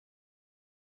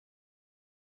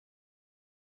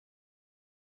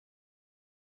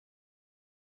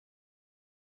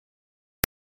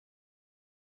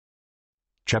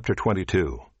Chapter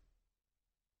 22.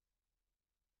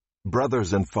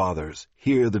 Brothers and fathers,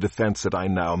 hear the defense that I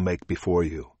now make before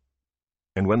you.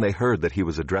 And when they heard that he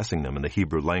was addressing them in the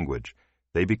Hebrew language,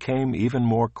 they became even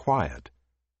more quiet.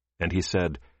 And he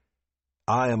said,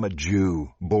 I am a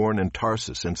Jew, born in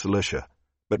Tarsus in Cilicia,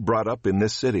 but brought up in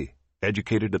this city,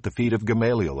 educated at the feet of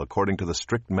Gamaliel according to the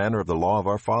strict manner of the law of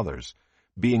our fathers,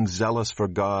 being zealous for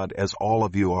God as all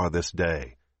of you are this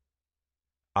day.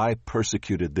 I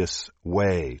persecuted this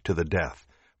way to the death,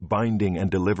 binding and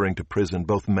delivering to prison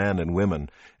both men and women,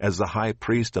 as the high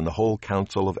priest and the whole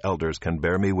council of elders can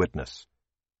bear me witness.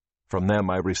 From them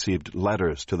I received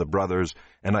letters to the brothers,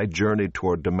 and I journeyed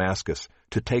toward Damascus,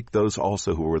 to take those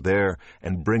also who were there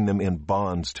and bring them in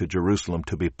bonds to Jerusalem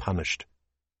to be punished.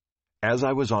 As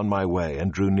I was on my way and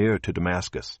drew near to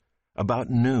Damascus, about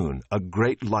noon a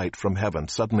great light from heaven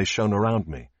suddenly shone around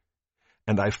me.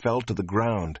 And I fell to the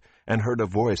ground and heard a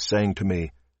voice saying to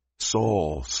me,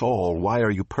 Saul, Saul, why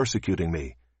are you persecuting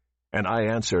me? And I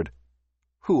answered,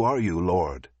 Who are you,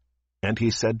 Lord? And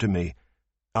he said to me,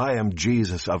 I am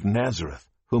Jesus of Nazareth,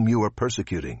 whom you are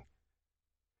persecuting.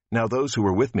 Now those who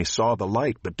were with me saw the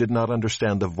light, but did not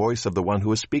understand the voice of the one who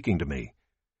was speaking to me.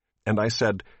 And I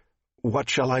said, What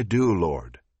shall I do,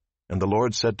 Lord? And the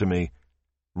Lord said to me,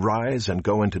 Rise and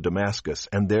go into Damascus,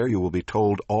 and there you will be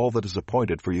told all that is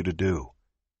appointed for you to do.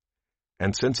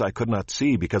 And since I could not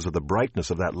see because of the brightness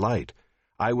of that light,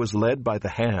 I was led by the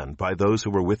hand by those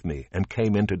who were with me, and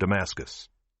came into Damascus.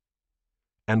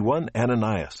 And one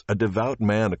Ananias, a devout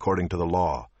man according to the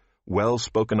law, well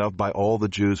spoken of by all the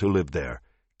Jews who lived there,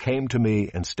 came to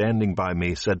me, and standing by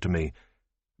me said to me,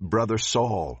 Brother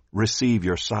Saul, receive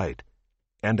your sight.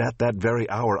 And at that very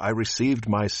hour I received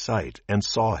my sight, and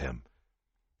saw him.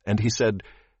 And he said,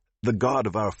 The God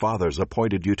of our fathers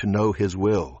appointed you to know his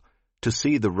will, to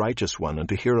see the righteous one, and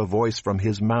to hear a voice from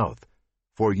his mouth.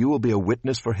 For you will be a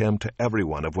witness for him to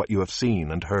everyone of what you have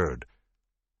seen and heard.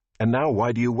 And now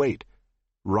why do you wait?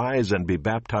 Rise and be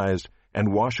baptized,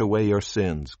 and wash away your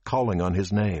sins, calling on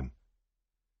his name.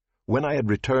 When I had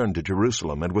returned to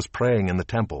Jerusalem and was praying in the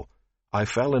temple, I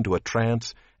fell into a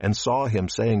trance, and saw him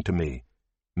saying to me,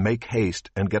 Make haste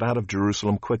and get out of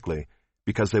Jerusalem quickly,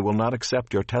 because they will not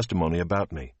accept your testimony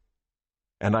about me.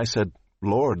 And I said,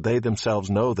 Lord, they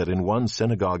themselves know that in one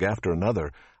synagogue after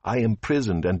another I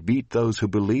imprisoned and beat those who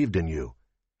believed in you.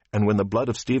 And when the blood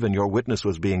of Stephen your witness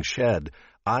was being shed,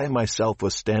 I myself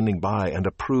was standing by and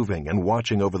approving and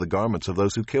watching over the garments of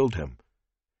those who killed him.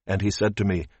 And he said to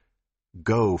me,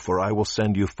 Go, for I will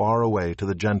send you far away to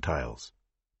the Gentiles.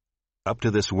 Up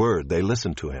to this word they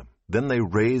listened to him. Then they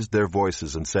raised their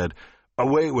voices and said,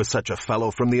 Away with such a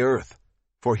fellow from the earth,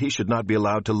 for he should not be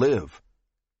allowed to live.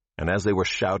 And as they were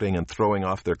shouting and throwing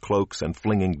off their cloaks and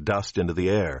flinging dust into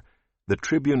the air, the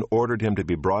tribune ordered him to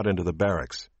be brought into the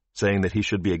barracks, saying that he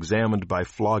should be examined by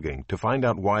flogging to find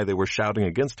out why they were shouting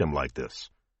against him like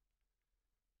this.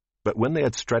 But when they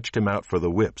had stretched him out for the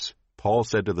whips, Paul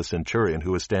said to the centurion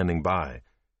who was standing by,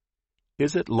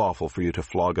 Is it lawful for you to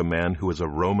flog a man who is a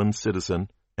Roman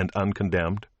citizen and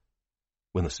uncondemned?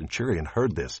 When the centurion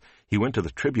heard this, he went to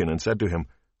the tribune and said to him,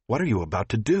 What are you about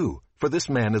to do? For this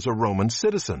man is a Roman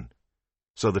citizen.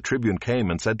 So the tribune came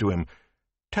and said to him,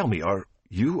 Tell me, are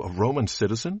you a Roman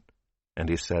citizen? And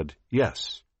he said,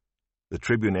 Yes. The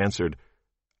tribune answered,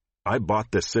 I bought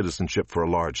this citizenship for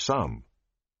a large sum.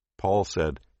 Paul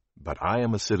said, But I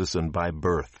am a citizen by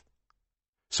birth.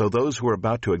 So those who were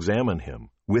about to examine him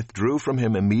withdrew from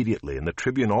him immediately, and the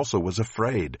tribune also was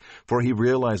afraid, for he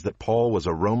realized that Paul was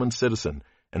a Roman citizen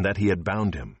and that he had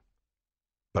bound him.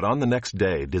 But on the next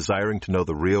day, desiring to know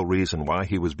the real reason why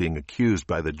he was being accused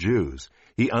by the Jews,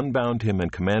 he unbound him and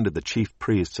commanded the chief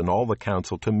priests and all the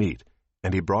council to meet,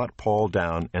 and he brought Paul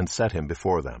down and set him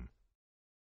before them.